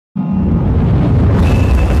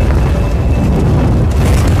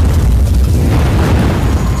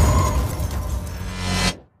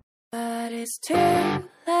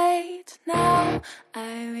late now.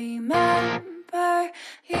 I remember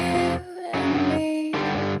you and me,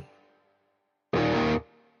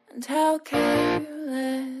 and how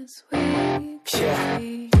careless we could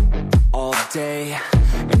be. All day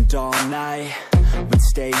and all night, we'd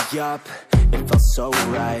stay up, it felt so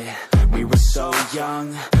right. We were so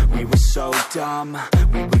young, we were so dumb.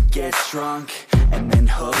 We would get drunk and then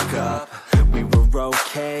hook up. We were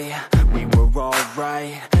okay, we were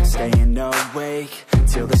alright, staying awake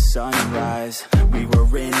till the sunrise. We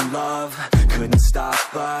were in love, couldn't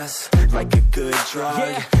stop us, like a good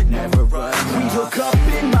drug, never enough. We hook up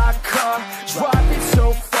in my car, driving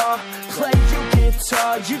so far, play your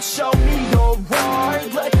guitar, you'd show me your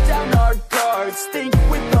art. Let down our guards, think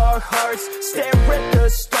with our hearts, stare at the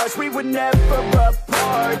stars. We were never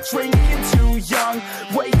apart, drinking too young,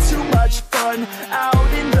 way too much fun,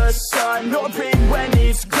 out in the sun, orbit when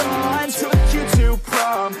it's gone. Took you to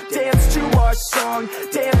prom, dance to our song,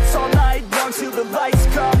 dance all night long till the lights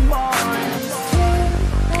come on.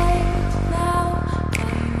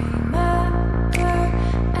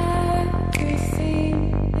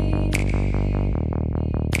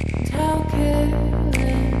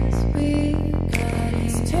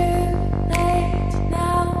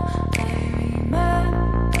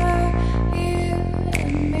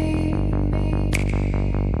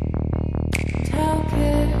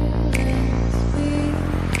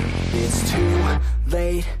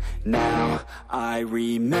 Now I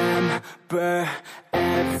remember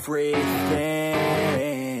everything,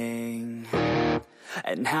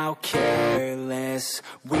 and how careless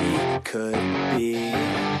we could be,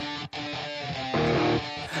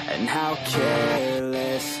 and how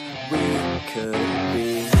careless we could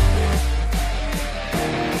be,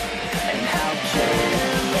 and how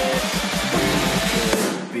careless we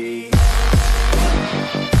could be.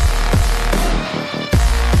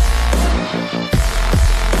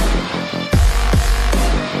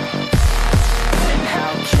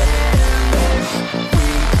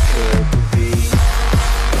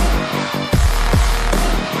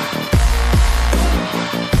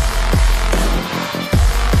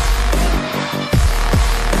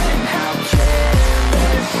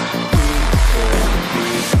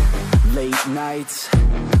 Nights,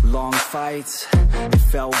 long fights, it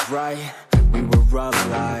felt right, we were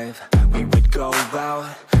alive. We would go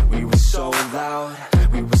out, we were so loud,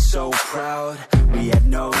 we were so proud, we had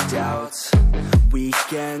no doubts.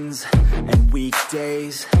 Weekends and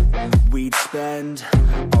weekdays, we'd spend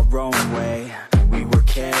our own way. We were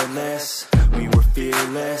careless, we were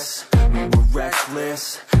fearless, we were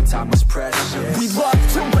reckless, time was precious. We loved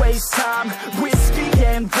to waste time, whiskey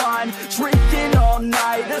and wine, drinking all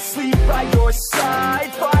night, asleep by your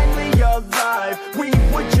side. Finally alive, we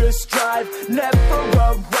would just drive, never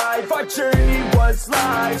arrive. Our journey was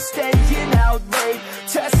live, staying out late,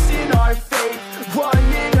 testing our fate,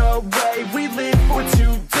 running away. We live for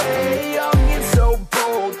today, young and so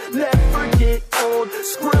bold, never get old.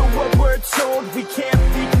 Screw what we're told, we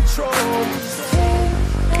can't be controlled.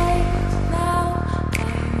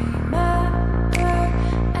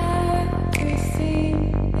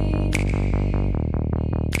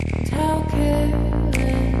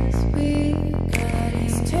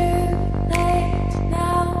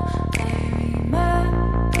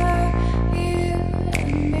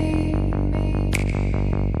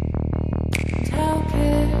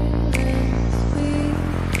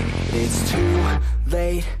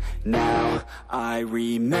 Now I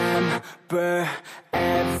remember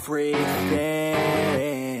everything,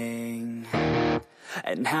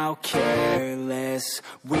 and how careless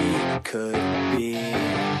we could be,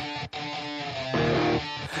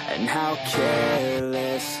 and how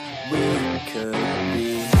careless we could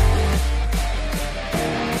be,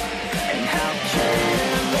 and how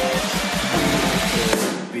careless we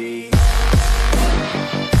could be.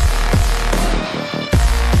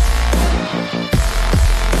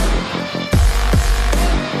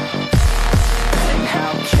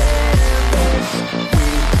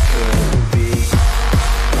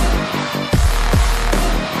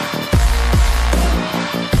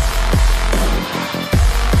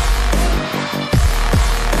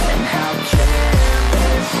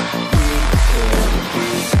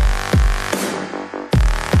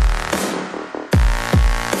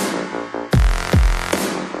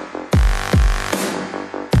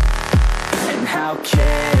 How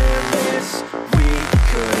careless we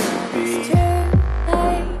could be. It's too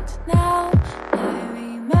late now, I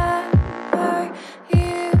remember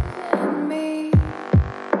you and me,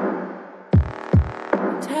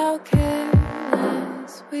 and how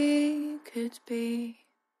careless we could be.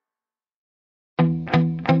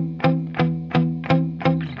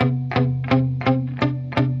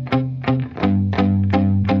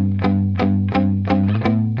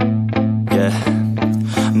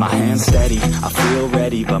 My hands steady, I feel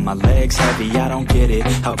ready, but my legs heavy, I don't get it.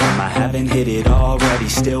 How come I haven't hit it already?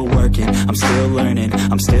 Still working, I'm still learning,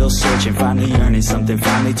 I'm still searching, finally earning something,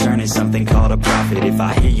 finally turning something called a profit. If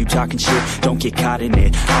I hear you talking shit, don't get caught in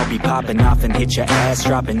it. I'll be popping off and hit your ass,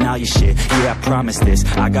 dropping all your shit. Yeah, I promise this,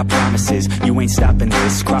 I got promises, you ain't stopping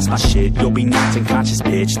this. Cross my shit, you'll be knocked unconscious,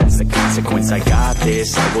 bitch. That's the consequence, I got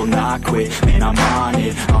this, I will not quit. Man, I'm on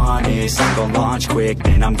it, honest, I'm gon' launch quick,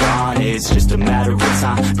 then I'm gone. It's just a matter of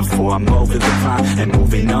time before I'm over the climb and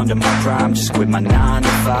moving under my prime. Just quit my 9 to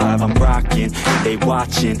 5, I'm rocking, and they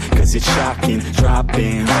watching, cause it's shocking.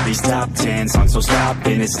 Dropping all these top 10 songs, no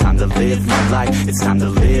stopping. It's time to live my life, it's time to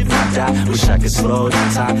live, not die. Wish I could slow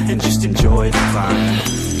down time and just enjoy the climb.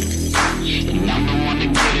 And I'm the one to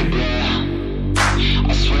get it, bro.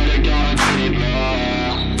 I swear to God I'll get it,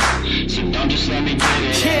 bro. So don't just let me get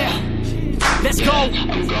it. Yeah, let's go.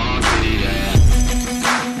 I'm gon' get it, yeah.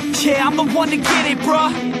 Yeah, I'm the one to get it,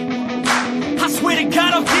 bro. I swear to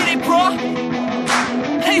God I'll get it, bro.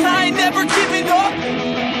 Hey, I ain't never giving up.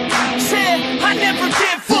 Yeah, I never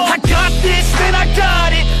give up. I got this, man, I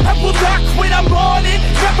got it. I will not quit, I'm on it.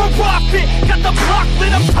 Never off it. Got the block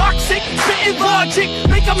lit, I'm toxic. Spitting logic,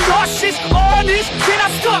 make them nauseous. Honest, can I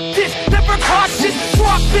stop this? Never cautious,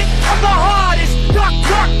 drop it. I'm the hardest. Knock,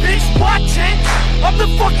 knock, bitch, watch it. I'm the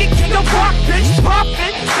fucking king of rock, bitch. Pop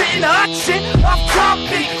it, spitting hot shit. I'm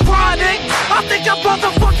topic, chronic. I think I'm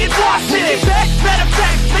motherfucking lost it. Back, matter of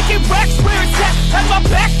fact, making racks where it's at. Have my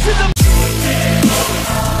back to the